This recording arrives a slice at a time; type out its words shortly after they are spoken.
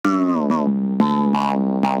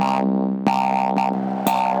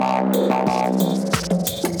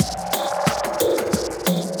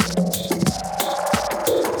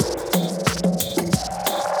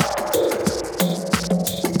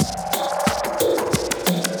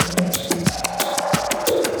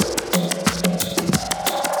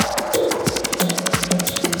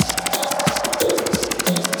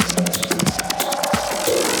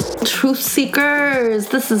Travelers!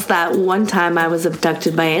 This is that one time I was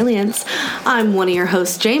abducted by aliens. I'm one of your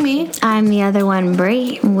hosts, Jamie. I'm the other one,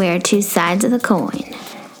 Brie. We're two sides of the coin.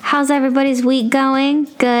 How's everybody's week going?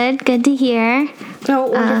 Good to hear.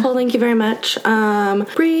 Oh, wonderful. Thank you very much.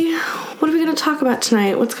 Brie, what are we going to talk about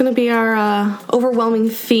tonight? What's going to be our overwhelming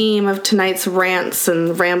theme of tonight's rants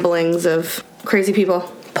and ramblings of crazy people?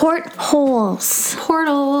 Portholes.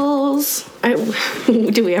 Portals.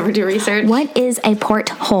 Do we ever do research? What is a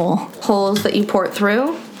porthole? Holes that you port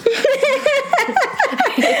through?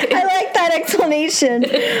 I like that explanation.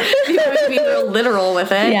 You have to be literal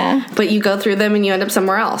with it. Yeah. But you go through them and you end up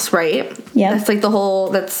somewhere else, right? Yep. That's like the whole,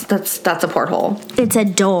 that's a porthole. It's a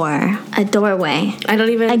door. A doorway.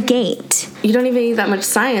 A gate. You don't even need that much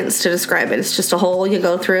science to describe it. It's just a hole you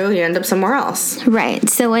go through, you end up somewhere else. Right.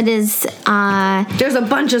 So it is, There's a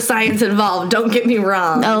bunch of science involved, don't get me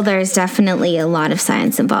wrong. Oh, there's definitely a lot of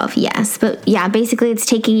science involved, yes. But yeah, basically it's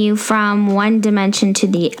taking you from one dimension to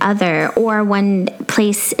the other, or one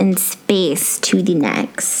place in space to the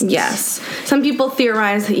next. Yes. Some people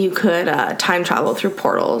theorize that you could time travel through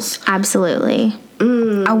portals. Absolutely.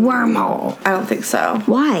 A wormhole. I don't think so.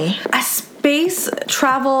 Why? Space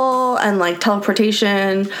travel and like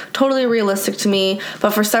teleportation, totally realistic to me, but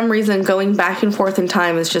for some reason going back and forth in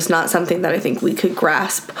time is just not something that I think we could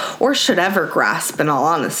grasp or should ever grasp, in all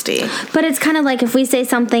honesty. But it's kind of like if we say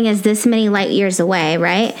something is this many light years away,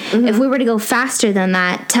 right? Mm-hmm. If we were to go faster than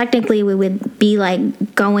that, technically we would be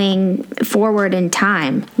like going forward in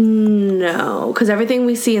time. No, because everything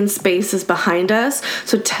we see in space is behind us.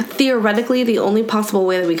 So theoretically, the only possible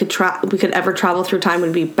way that we could ever travel through time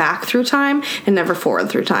would be back through time and never forward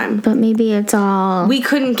through time. But maybe it's all... We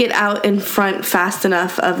couldn't get out in front fast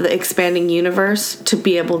enough of the expanding universe to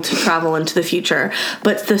be able to travel into the future.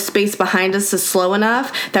 But the space behind us is slow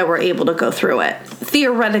enough that we're able to go through it.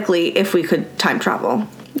 Theoretically, if we could time travel.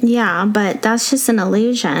 Yeah, but that's just an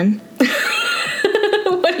illusion.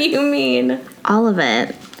 What do you mean? All of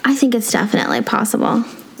it. I think it's definitely possible.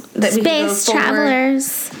 That Space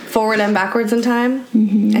travelers. Forward and backwards in time.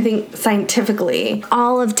 Mm-hmm. I think scientifically.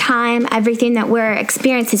 All of time, everything that we're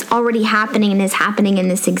experiencing is already happening and is happening in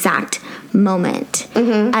this exact moment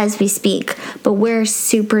as we speak. But we're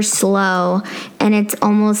super slow, and it's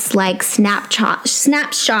almost like snapshots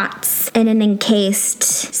in an encased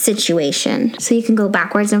situation. So you can go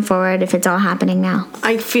backwards and forward if it's all happening now.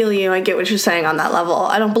 I feel you. I get what you're saying on that level.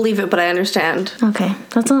 I don't believe it, but I understand. Okay,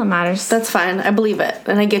 that's all that matters. That's fine. I believe it,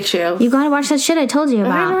 and I get you. You gotta watch that shit I told you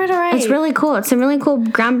about. All right. It's really cool. It's some really cool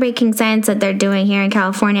groundbreaking science that they're doing here in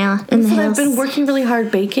California in the hills. I've been working really hard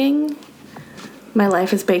baking. My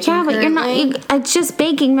life is baking. Yeah, but currently. you're not. It's just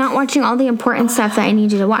baking, not watching all the important stuff that I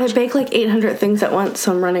need you to watch. I bake like 800 things at once,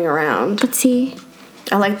 so I'm running around. But see,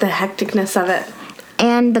 I like the hecticness of it.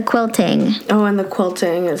 And the quilting. Oh, and the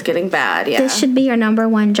quilting is getting bad. Yeah, this should be your number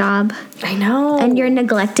one job. I know. And you're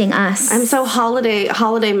neglecting us. I'm so holiday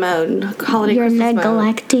mode. You're Christmas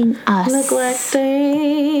neglecting mode. us.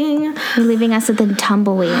 Neglecting. You're leaving us at the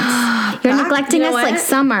tumbleweeds. You're neglecting us like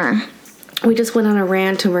summer. We just went on a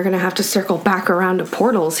rant, and we're going to have to circle back around to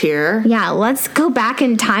portals here. Yeah, let's go back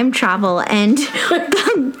in time travel. And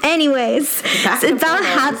anyways, it's all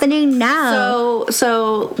happening now.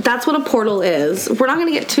 So that's what a portal is. We're not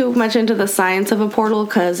going to get too much into the science of a portal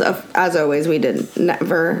because, as always, we did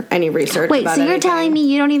never any research. Wait, about so you're anything. telling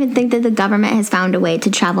me you don't even think that the government has found a way to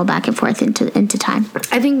travel back and forth into time?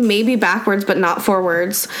 I think maybe backwards, but not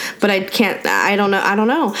forwards. But I don't know.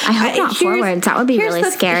 I hope not forwards. That would be really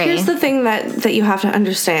scary. Here's the thing that you have to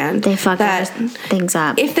understand. They fuck things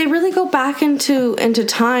up. If they really go back into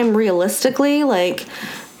time realistically, like,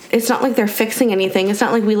 it's not like they're fixing anything. It's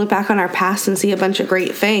not like we look back on our past and see a bunch of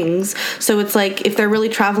great things. So it's like if they're really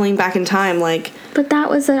traveling back in time, like... But that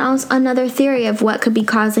was another theory of what could be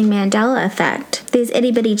causing Mandela effect. These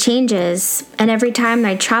itty-bitty changes, and every time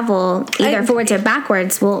they travel, either forwards or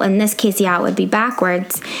backwards, well, in this case, yeah, it would be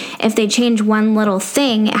backwards. If they change one little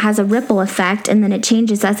thing, it has a ripple effect, and then it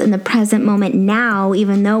changes us in the present moment now,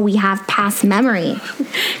 even though we have past memory.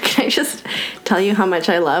 Can I just tell you how much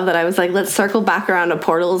I love that I was like, let's circle back around to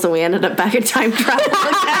portals, and we ended up back in time travel again.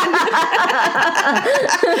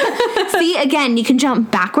 See, again, you can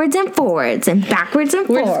jump backwards and forwards and backwards and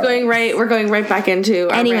forwards. We're going right back into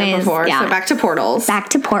our rant before. Yeah. So back to portals. Back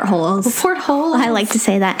to portholes. Portholes. I like to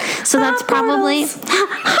say that. So that's probably...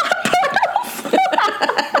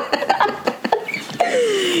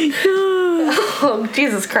 Oh,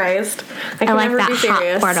 Jesus Christ. I like that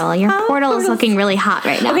hot portal. Your portal is looking really hot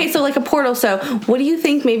right now. Okay, so like a portal. So what do you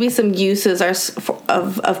think maybe some uses are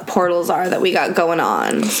of portals are that we got going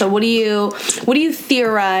on? So what do you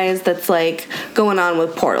theorize that's like going on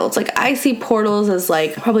with portals? Like I see portals as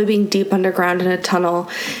like probably being deep underground in a tunnel,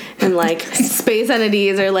 and like space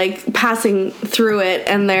entities are like passing through it,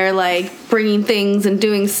 and they're like bringing things and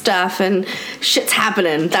doing stuff, and shit's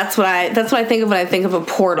happening. That's what I think of when I think of a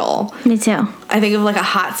portal. Me too. I think of like a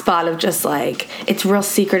hot spot of just like it's real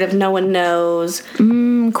secretive, no one knows.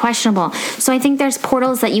 Questionable. So I think there's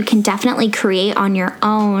portals that you can definitely create on your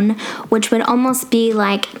own, which would almost be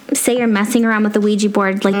like, say you're messing around with the Ouija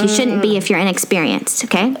board, like you shouldn't be if you're inexperienced,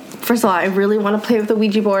 okay? First of all, I really want to play with the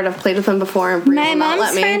Ouija board. I've played with them before, and Brie will not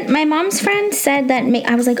let me. My mom's friend said that.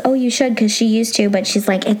 I was like, oh, you should, because she used to, but she's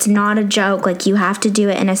like, it's not a joke. Like, you have to do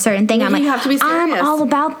it in a certain thing. I'm like, you have to be serious. I'm all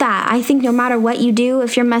about that. I think no matter what you do,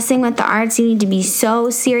 if you're messing with the arts, you need to be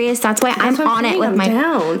so serious. That's why I'm on it with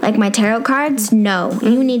my tarot cards. No,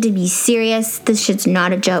 you need to be serious. This shit's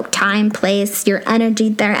not a joke. Time, place, your energy,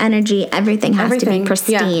 their energy, everything has to be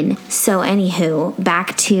pristine. Yeah. So, anywho,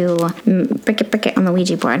 back to Bricket on the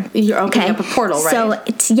Ouija board. You're opening up a portal, right?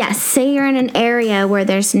 So, yes, say you're in an area where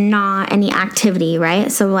there's not any activity,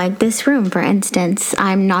 right? So, like this room, for instance,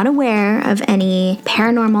 I'm not aware of any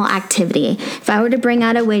paranormal activity. If I were to bring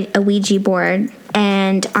out a Ouija board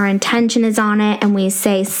and our intention is on it and we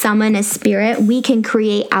say summon a spirit, we can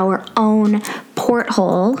create our own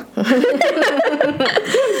porthole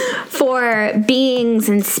for beings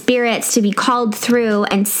and spirits to be called through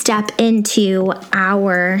and step into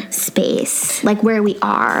our space, like where we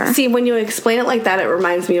are. See, when you explain it like that, it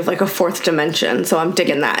reminds me of like a fourth dimension, so I'm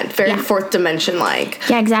digging that. Very fourth dimension like.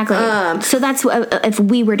 Yeah, exactly. So that's if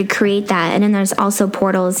we were to create that. And then there's also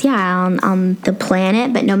portals, on the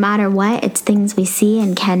planet, but no matter what, it's things we see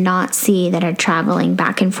and cannot see that are traveling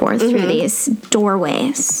back and forth through these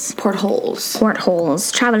doorways.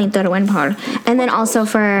 Portholes, traveling through the wind portal. And then also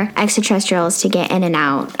for extraterrestrials to get in and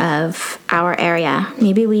out of our area.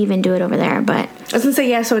 Maybe we even do it over there, but... I was gonna say,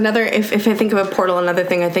 yeah, so another, if I think of a portal, another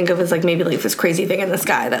thing I think of is like maybe like this crazy thing in the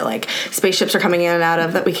sky that like spaceships are coming in and out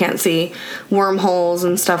of that we can't see, wormholes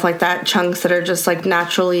and stuff like that, chunks that are just like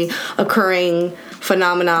naturally occurring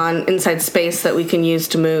phenomenon inside space that we can use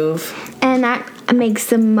to move. And that makes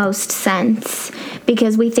the most sense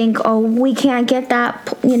because we think, oh, we can't get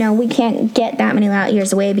that, we can't get that many light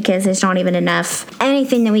years away because there's not even enough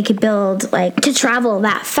anything that we could build like to travel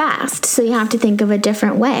that fast. So you have to think of a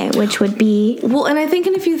different way, which would be... Well, and I think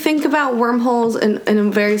if you think about wormholes in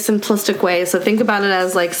a very simplistic way, so think about it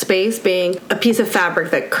as like space being a piece of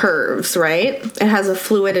fabric that curves, right? It has a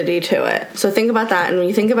fluidity to it. So think about that. And when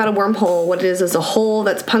you think about a wormhole, what it is a hole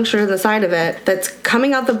that's punctured in the side of it that's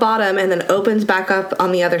coming out the bottom and then opens back up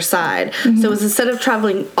on the other side. So it's instead of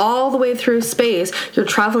traveling all the way through space, you're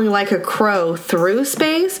traveling like a crow through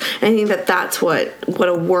space. And I think that's what a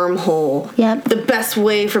wormhole. Yep. The best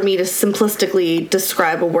way for me to simplistically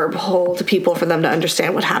describe a wormhole to people for them to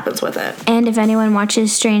understand what happens with it. And if anyone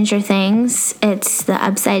watches Stranger Things, it's the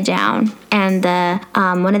Upside Down. And the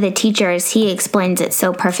one of the teachers, he explains it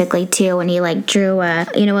so perfectly too. And he like drew a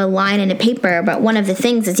line in a paper. But one of the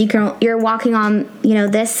things is you're walking on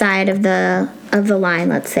this side of the line,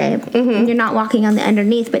 let's say. And you're not walking on the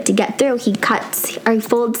underneath, but to get through, he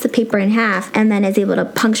folds the paper in half and then is able to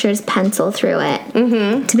puncture his pencil through it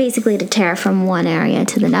to basically to tear from one area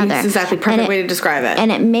to another. That's exactly the perfect way to describe it.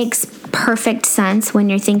 And it makes perfect sense when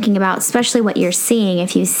you're thinking about, especially what you're seeing.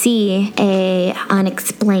 If you see a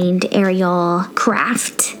unexplained aerial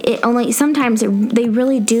craft, sometimes they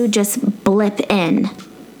really do just blip in.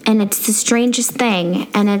 And it's the strangest thing,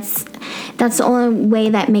 and that's the only way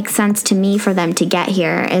that makes sense to me for them to get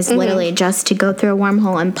here is literally just to go through a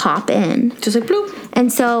wormhole and pop in. Just like bloop.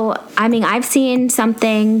 And so, I've seen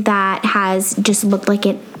something that has just looked like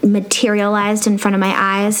it materialized in front of my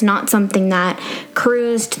eyes, not something that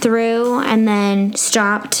cruised through and then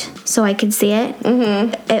stopped so I could see it.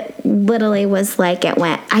 It literally was like it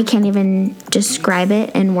went. I can't even describe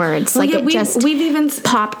it in words. Well, like we've even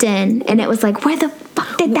popped in, and it was like, where the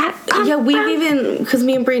fuck did that come from? We've even, because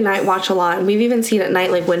me and Brie night watch a lot, and we've even seen at night,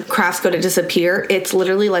 like when crafts go to disappear, it's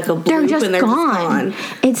literally like a bloop, and they're just gone.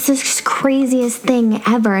 It's the craziest thing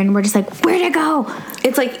ever, and we're just like, where'd it go?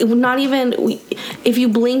 It's like not even, if you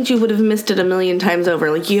blinked, you would have missed it a million times over.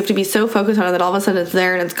 Like you have to be so focused on it that all of a sudden it's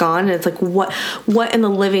there and it's gone, and it's like, what in the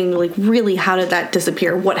living, like really, how did that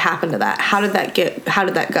disappear? What happened to that? How did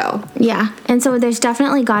that go? Yeah, and so there's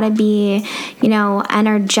definitely got to be,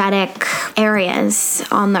 energetic areas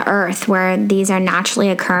on the earth where these are naturally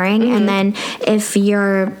occurring, and then if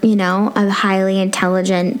you're, a highly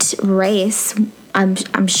intelligent race,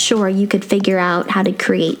 I'm sure you could figure out how to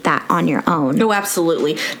create that on your own. Oh,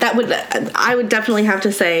 absolutely. I would definitely have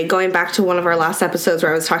to say, going back to one of our last episodes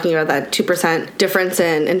where I was talking about that 2% difference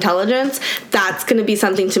in intelligence, that's going to be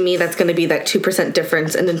something to me that's going to be that 2%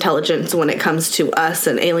 difference in intelligence when it comes to us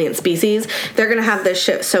and alien species. They're going to have this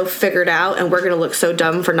shit so figured out, and we're going to look so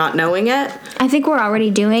dumb for not knowing it. I think we're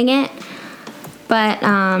already doing it, but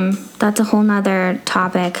that's a whole nother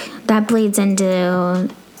topic. That bleeds into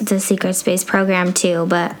the secret space program too,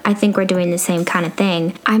 but I think we're doing the same kind of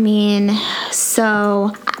thing. I mean,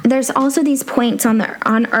 so there's also these points on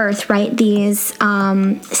Earth, right? These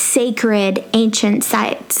sacred ancient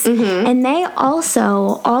sites, and they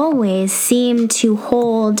also always seem to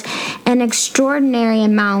hold an extraordinary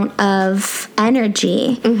amount of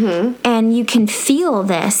energy, and you can feel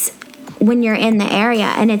this when you're in the area.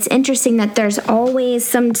 And it's interesting that there's always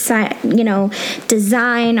some design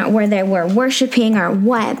where they were worshiping or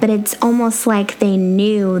what, but it's almost like they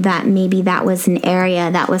knew that maybe that was an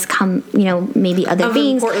area that was maybe other of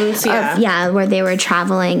beings importance, where they were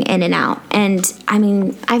traveling in and out. And I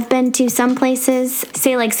mean, I've been to some places,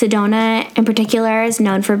 say like Sedona in particular is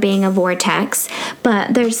known for being a vortex,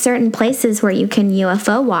 but there's certain places where you can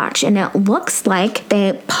UFO watch, and it looks like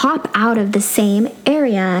they pop out of the same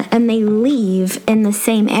area and they leave in the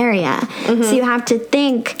same area. So you have to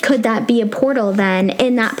think, could that be a portal then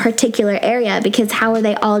in that particular area? Because how are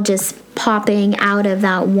they all just popping out of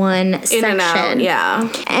that one section? In and out,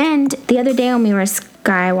 yeah. And the other day when we were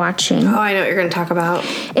sky watching, oh, I know what you're going to talk about.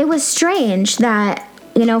 It was strange that,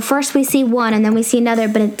 first we see one and then we see another,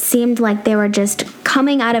 but it seemed like they were just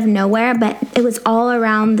coming out of nowhere, but it was all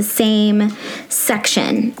around the same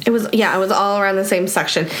section. It was all around the same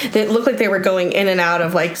section. It looked like they were going in and out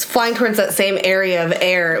of, like, flying towards that same area of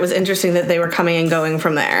air. It was interesting that they were coming and going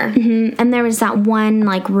from there. And there was that one,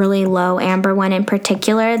 like, really low amber one in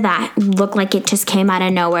particular that looked like it just came out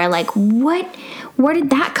of nowhere. Like, what? Where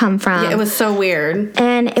did that come from? Yeah, it was so weird.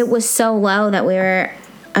 And it was so low that we were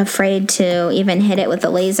afraid to even hit it with a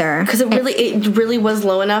laser, because it really was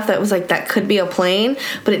low enough that it was like that could be a plane,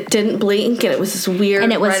 but it didn't blink, and it was this weird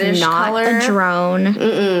and it was reddish not color. A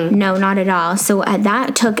drone. No, not at all. So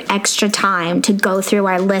that took extra time to go through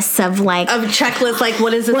our lists of checklists, like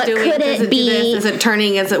what is it doing? Could Does it be? Do this? Is it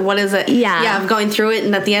turning? Is it what is it? Yeah, of going through it,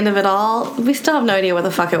 and at the end of it all, we still have no idea what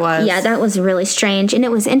the fuck it was. Yeah, that was really strange, and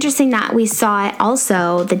it was interesting that we saw it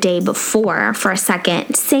also the day before for a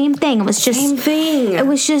second. Same thing. It was just same thing. It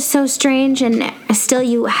was just so strange, and still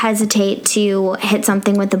you hesitate to hit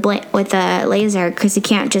something with a laser because you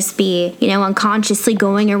can't just be unconsciously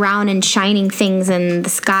going around and shining things in the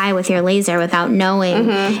sky with your laser without knowing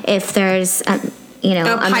if there's a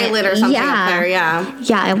pilot or something up there.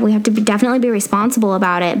 Yeah, we have to definitely be responsible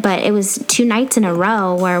about it. But it was 2 nights in a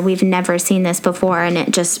row where we've never seen this before, and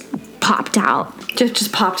it just popped out.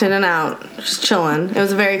 Just popped in and out, just chilling.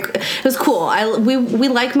 It was cool. We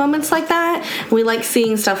like moments like that. We like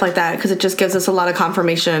seeing stuff like that because it just gives us a lot of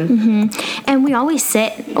confirmation. And we always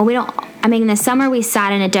in the summer we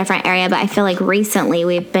sat in a different area, but I feel like recently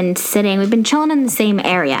we've been chilling in the same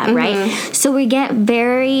area, right? So we get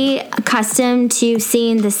very accustomed to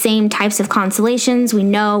seeing the same types of constellations. We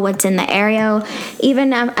know what's in the area.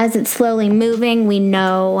 Even as it's slowly moving, we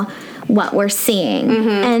know what we're seeing.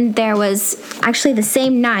 And there was actually the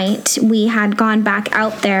same night we had gone back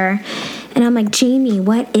out there, and I'm like, Jamie,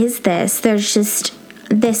 what is this? There's just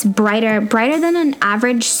this brighter than an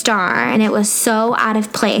average star, and it was so out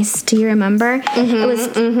of place. Do you remember?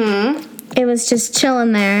 It was just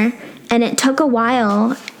chilling there, and it took a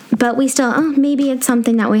while, but we still, maybe it's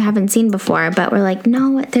something that we haven't seen before, but we're like,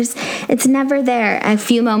 no, it's never there. A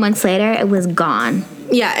few moments later, it was gone.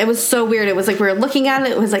 Yeah, it was so weird. It was like we were looking at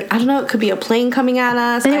it. It was like, I don't know, it could be a plane coming at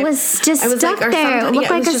us. But it was just stuck there. It looked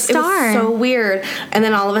like a star. It was so weird. And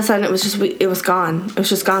then all of a sudden, it was gone. It was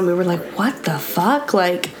just gone. We were like, what the fuck?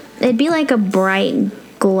 Like, it'd be like a bright,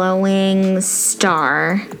 glowing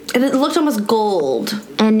star. And it looked almost gold.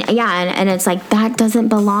 And and it's like, that doesn't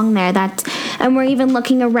belong there. And we're even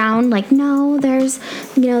looking around like, no, there's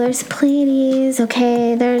Pleiades,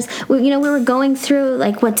 okay, we were going through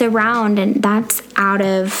like what's around, and that's out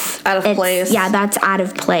of place. Yeah, that's out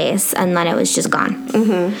of place, and then it was just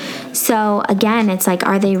gone. So again, it's like,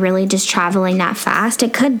 are they really just traveling that fast?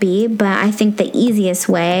 It could be, but I think the easiest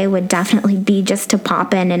way would definitely be just to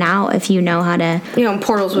pop in and out if you know how to.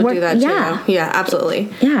 Portals would do that too. Yeah, absolutely.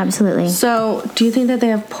 Yeah, absolutely. So, do you think that they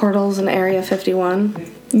have portals in Area 51?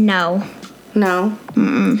 No. No?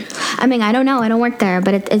 I mean, I don't know. I don't work there,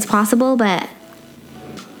 but it's possible, but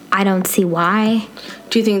I don't see why.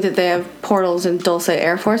 Do you think that they have portals in Dulce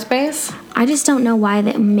Air Force Base? I just don't know why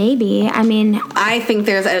that. Maybe. I mean, I think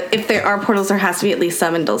if there are portals, there has to be at least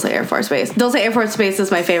some in Dulce Air Force Base. Dulce Air Force Base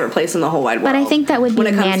is my favorite place in the whole wide world. But I think that would be when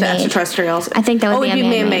it comes man-made. to extraterrestrials. I think that would be a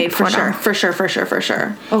man-made for portal. sure. For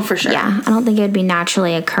sure. Oh, for sure. Yeah, I don't think it would be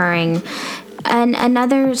naturally occurring. And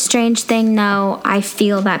another strange thing, though, I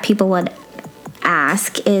feel that people would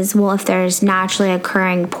ask is, well, if there's naturally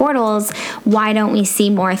occurring portals, why don't we see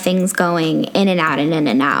more things going in and out and in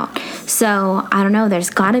and out? So I don't know, there's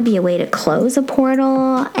got to be a way to close a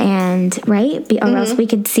portal, and right, or else we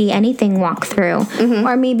could see anything walk through,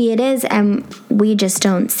 or maybe it is and we just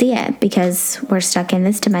don't see it because we're stuck in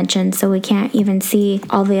this dimension, so we can't even see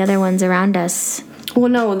all the other ones around us. Well,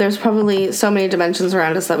 no, there's probably so many dimensions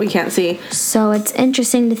around us that we can't see. So it's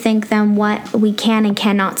interesting to think then what we can and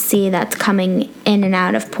cannot see that's coming in and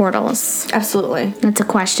out of portals. Absolutely. That's a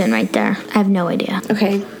question right there. I have no idea.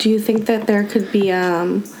 Okay, do you think that there could be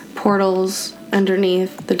portals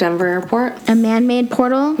underneath the Denver airport? A man-made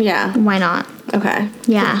portal? Yeah. Why not? Okay.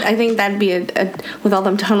 Yeah. I think that'd be with all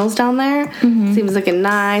them tunnels down there, seems like a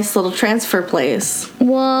nice little transfer place.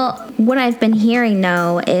 Well, what I've been hearing,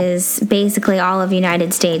 though, is basically all of the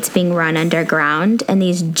United States being run underground, and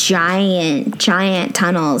these giant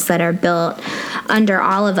tunnels that are built under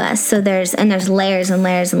all of us. So there's layers and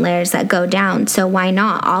layers and layers that go down. So why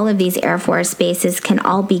not? All of these Air Force bases can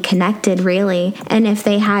all be connected, really. And if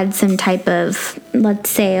they had some type of, let's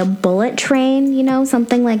say, a bullet train,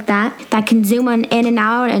 something like that can zoom on in and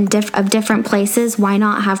out of different places, why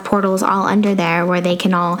not have portals all under there where they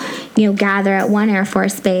can all, gather at one Air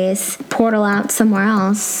Force base, portal out somewhere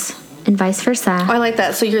else, and vice versa. I like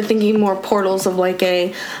that. So you're thinking more portals of like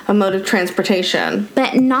a mode of transportation.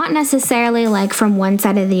 But not necessarily like from one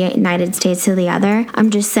side of the United States to the other. I'm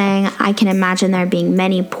just saying I can imagine there being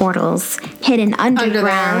many portals hidden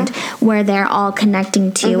underground where they're all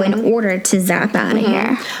connecting to in order to zap out of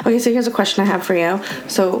here. Okay, so here's a question I have for you.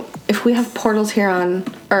 So if we have portals here on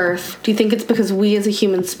Earth, do you think it's because we as a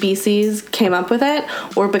human species came up with it,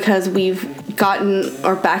 or because we've gotten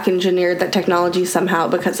or back engineered that technology somehow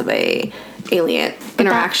because of a alien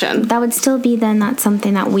interaction? That would still be then that's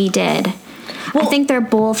something that we did. Well, I think they're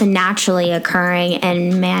both naturally occurring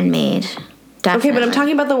and man-made. Definitely. Okay, but I'm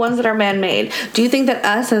talking about the ones that are man-made. Do you think that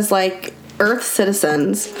us as like Earth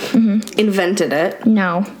citizens invented it?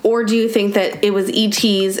 No. Or do you think that it was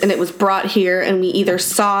ETs and it was brought here and we either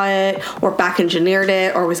saw it or back engineered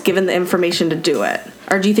it or was given the information to do it?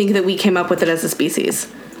 Or do you think that we came up with it as a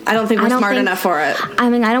species? I don't think we're smart enough for it. I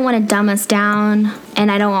mean, I don't want to dumb us down, and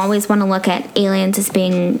I don't always want to look at aliens as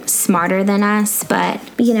being smarter than us, but,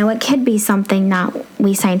 it could be something that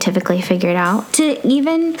we scientifically figured out. To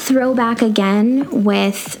even throw back again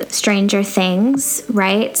with Stranger Things,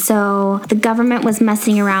 right? So the government was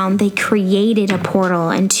messing around. They created a portal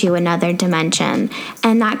into another dimension,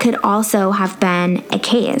 and that could also have been a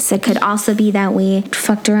case. It could also be that we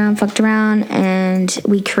fucked around, and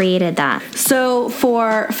we created that. So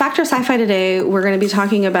for Factor Sci-Fi today, we're going to be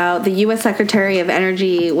talking about the U.S. Secretary of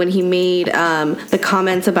Energy when he made the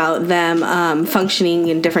comments about them functioning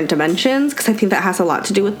in different dimensions, because I think that has a lot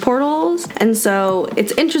to do with portals. And so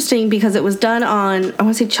it's interesting because it was done on, I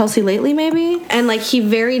want to say Chelsea Lately maybe, and like he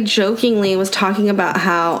very jokingly was talking about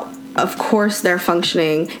how of course they're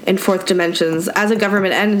functioning in fourth dimensions as a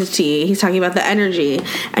government entity. He's talking about the energy,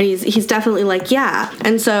 and he's definitely like, yeah.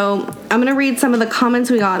 And so I'm gonna read some of the comments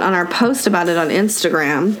we got on our post about it on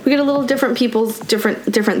Instagram. We get a little different people's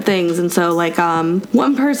different things, and so like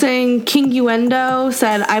one person, King Uendo,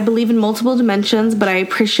 said, I believe in multiple dimensions, but I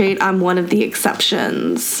appreciate I'm one of the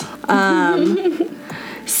exceptions.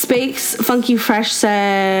 Space Funky Fresh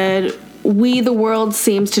said, the world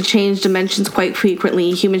seems to change dimensions quite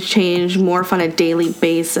frequently. Humans change, morph on a daily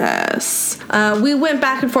basis. We went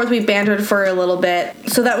back and forth. We bantered for a little bit.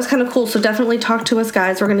 So that was kind of cool. So definitely talk to us,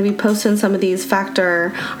 guys. We're going to be posting some of these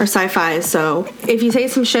Factor or Sci-Fi. So if you say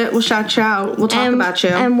some shit, we'll shout you out. We'll talk about you.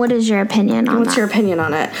 And what is your opinion on What's your opinion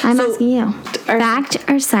on it? I'm asking you. Fact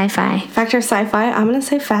or Sci-Fi? Fact or Sci-Fi? I'm going to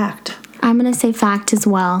say fact. I'm going to say fact as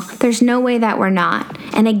well. There's no way that we're not.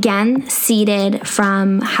 And again, seeded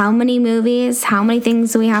from how many movies, how many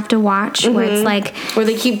things do we have to watch, where it's like... Where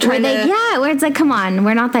they keep trying where it's like, come on,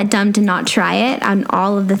 we're not that dumb to not try it on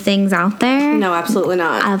all of the things out there. No, absolutely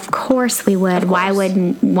not. Of course we would. Why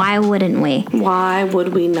wouldn't we? Why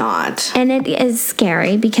would we not? And it is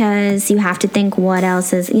scary because you have to think what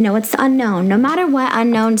else is... it's the unknown. No matter what,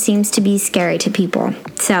 unknown seems to be scary to people.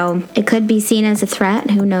 So it could be seen as a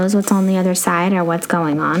threat. Who knows what's on the other side or what's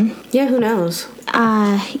going on. Yeah, who knows?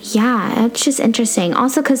 Yeah, it's just interesting.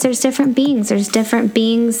 Also, because there's different beings. There's different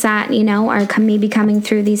beings that, you know, are maybe coming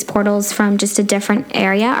through these portals from just a different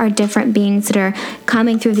area, or different beings that are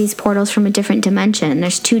coming through these portals from a different dimension.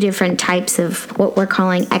 There's two different types of what we're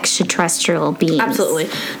calling extraterrestrial beings. Absolutely.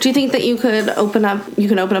 Do you think that you can open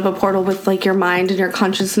up a portal with like your mind and your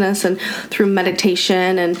consciousness, and through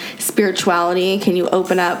meditation and spirituality, can you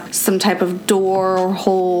open up some type of door or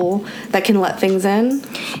hole that can let things in?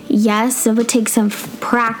 Yes, it would take some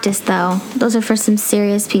practice though. Those are for some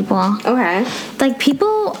serious people. Okay. Like,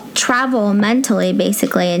 people travel mentally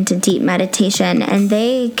basically into deep meditation, and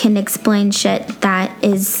they can explain shit that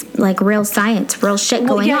is like real science, real shit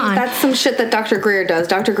going on. That's some shit that Dr. Greer does.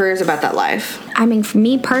 Dr. Greer's about that life. I mean, for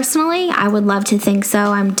me personally, I would love to think so.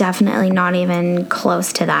 I'm definitely not even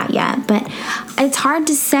close to that yet. But it's hard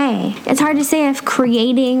to say. It's hard to say if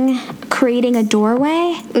creating a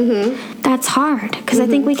doorway, that's hard. Because I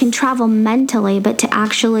think we can travel mentally, but to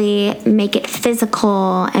actually make it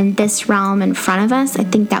physical and this realm in front of us, I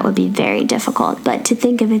think that would be very difficult. But to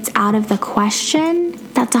think if it's out of the question,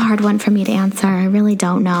 that's a hard one for me to answer. I really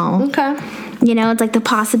don't know. Okay. You know, it's like the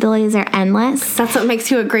possibilities are endless. That's what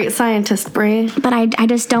makes you a great scientist, Brie. But I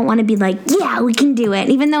just don't want to be like, yeah, we can do it.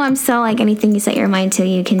 Even though I'm so like, anything you set your mind to,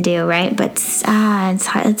 you can do, right? But it's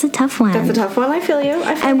hard. It's a tough one. That's a tough one. I feel you.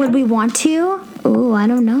 And would we want to? Ooh, I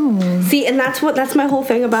don't know. See, and that's my whole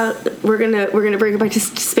thing about we're gonna bring it back to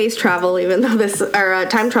space travel, even though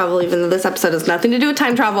time travel, even though this episode has nothing to do with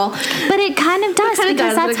time travel. But it kind of does.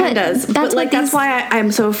 It does. That's why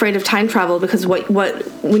I'm so afraid of time travel, because what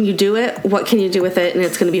when you do it, what can you do with it? And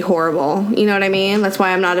it's gonna be horrible. You know what I mean? That's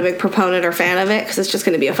why I'm not a big proponent or fan of it, because it's just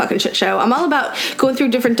gonna be a fucking shit show. I'm all about going through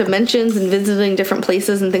different dimensions and visiting different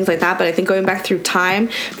places and things like that. But I think going back through time,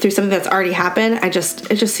 through something that's already happened, it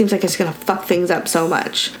just seems like it's gonna fuck things up so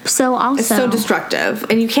much. So also, it's so destructive,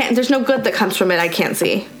 and there's no good that comes from it. I can't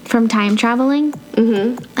see. From time traveling?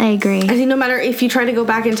 Mm-hmm. I agree. I think no matter if you try to go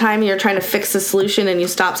back in time and you're trying to fix the solution and you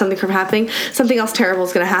stop something from happening, something else terrible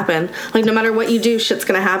is going to happen. Like, no matter what you do, shit's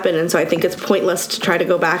going to happen. And so I think it's pointless to try to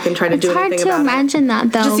go back and try to do anything about it. It's hard to imagine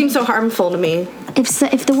that, though. It just seems so harmful to me.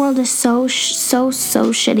 If the world is so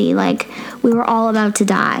shitty, like we were all about to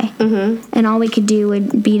die, and all we could do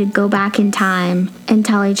would be to go back in time and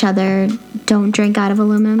tell each other, don't drink out of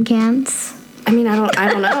aluminum cans. I mean, I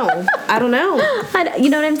don't know. I don't know. You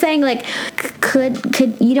know what I'm saying? Like,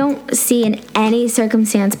 could you don't see in any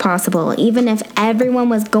circumstance possible, even if everybody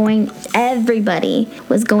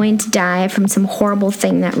was going to die from some horrible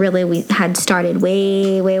thing that really we had started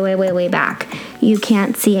way back. You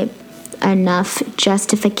can't see it enough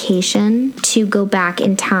justification to go back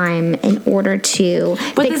in time in order to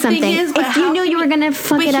fix something. If you knew you were going to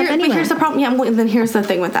fuck it up anyway. But here's the problem. Yeah, then here's the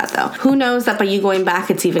thing with that, though. Who knows that by you going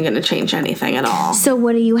back, it's even going to change anything at all? So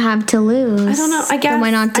what do you have to lose? I don't know. I guess. Then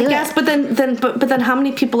why not do it? But then how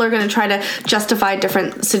many people are going to try to justify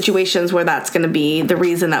different situations where that's going to be the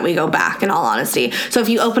reason that we go back, in all honesty? So if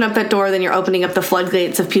you open up that door, then you're opening up the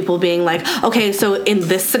floodgates of people being like, okay, so in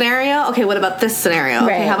this scenario, okay, what about this scenario?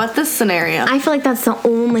 Right. Okay, how about this scenario? I feel like that's the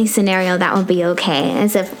only scenario that would be okay,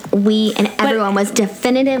 as if we and everyone was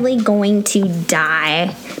definitively going to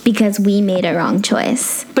die because we made a wrong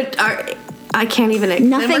choice. But I can't even.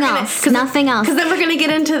 Nothing else. Because then we're gonna get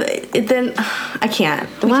into it. Then I can't.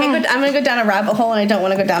 I'm gonna go down a rabbit hole, and I don't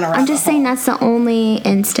want to go down a rabbit hole. I'm just saying that's the only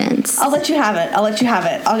instance. I'll let you have it.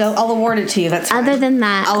 I'll award it to you. That's fine. Other than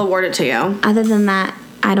that, I'll award it to you. Other than that,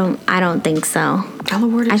 I don't think so. I'll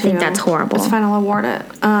award it to you. I think that's horrible. It's fine. I'll award it.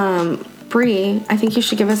 Brie, I think you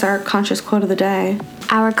should give us our conscious quote of the day.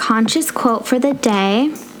 Our conscious quote for the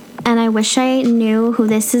day, and I wish I knew who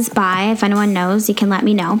this is by. If anyone knows, you can let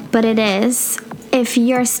me know. But it is, if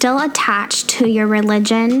you're still attached to your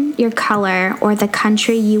religion, your color, or the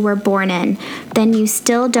country you were born in, then you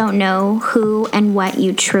still don't know who and what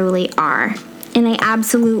you truly are. And I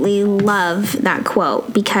absolutely love that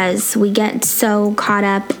quote, because we get so caught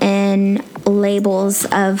up in labels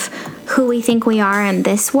of who we think we are in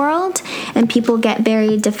this world, and people get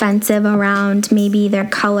very defensive around maybe their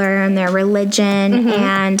color and their religion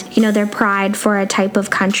and, you know, their pride for a type of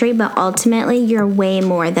country, but ultimately you're way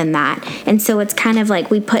more than that. And so it's kind of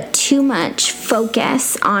like we put too much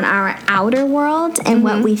focus on our outer world and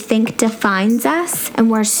what we think defines us,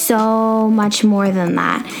 and we're so much more than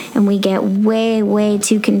that, and we get way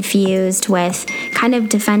too confused with kind of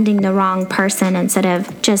defending the wrong person instead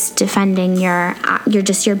of just defending your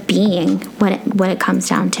being, what it comes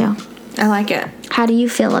down to. I like it. How do you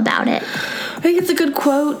feel about it? I think it's a good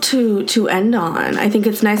quote to end on. I think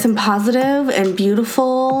it's nice and positive and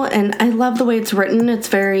beautiful, and I love the way it's written. It's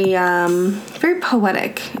very very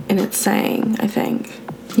poetic in its saying, I think.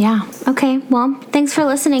 Yeah. Okay. Well, thanks for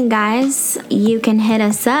listening, guys. You can hit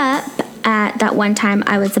us up at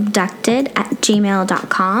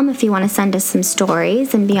thatonetimeIwasabducted@gmail.com if you want to send us some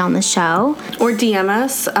stories and be on the show. Or DM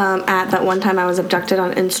us at thatonetimeIwasabducted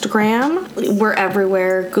on Instagram. We're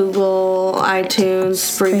everywhere. Google, iTunes,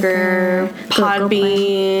 Spreaker,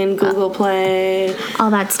 Podbean, Google Play.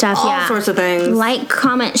 All that stuff, all sorts of things. Like,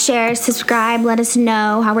 comment, share, subscribe. Let us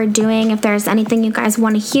know how we're doing. If there's anything you guys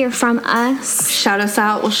want to hear from us. Shout us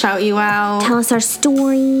out. We'll shout you out. Tell us our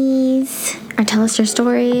stories. Or tell us your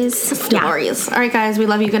stories. Stories. Yeah. All right, guys. We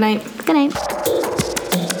love you. Good night. Good night.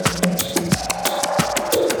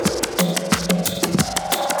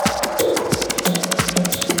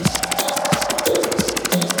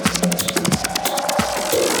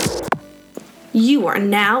 You are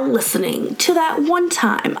now listening to That One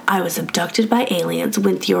Time I Was Abducted by Aliens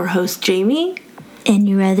with your host, Jamie. And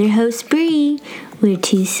your other host, Bree. We're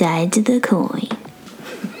two sides of the coin.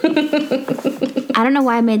 I don't know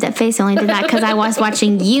why I made that face. I only did that because I was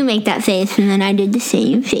watching you make that face, and then I did the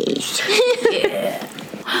same face. Yeah.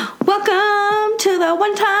 Welcome to the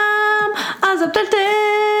one time I was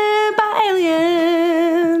abducted by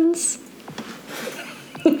aliens.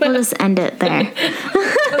 We'll just end it there.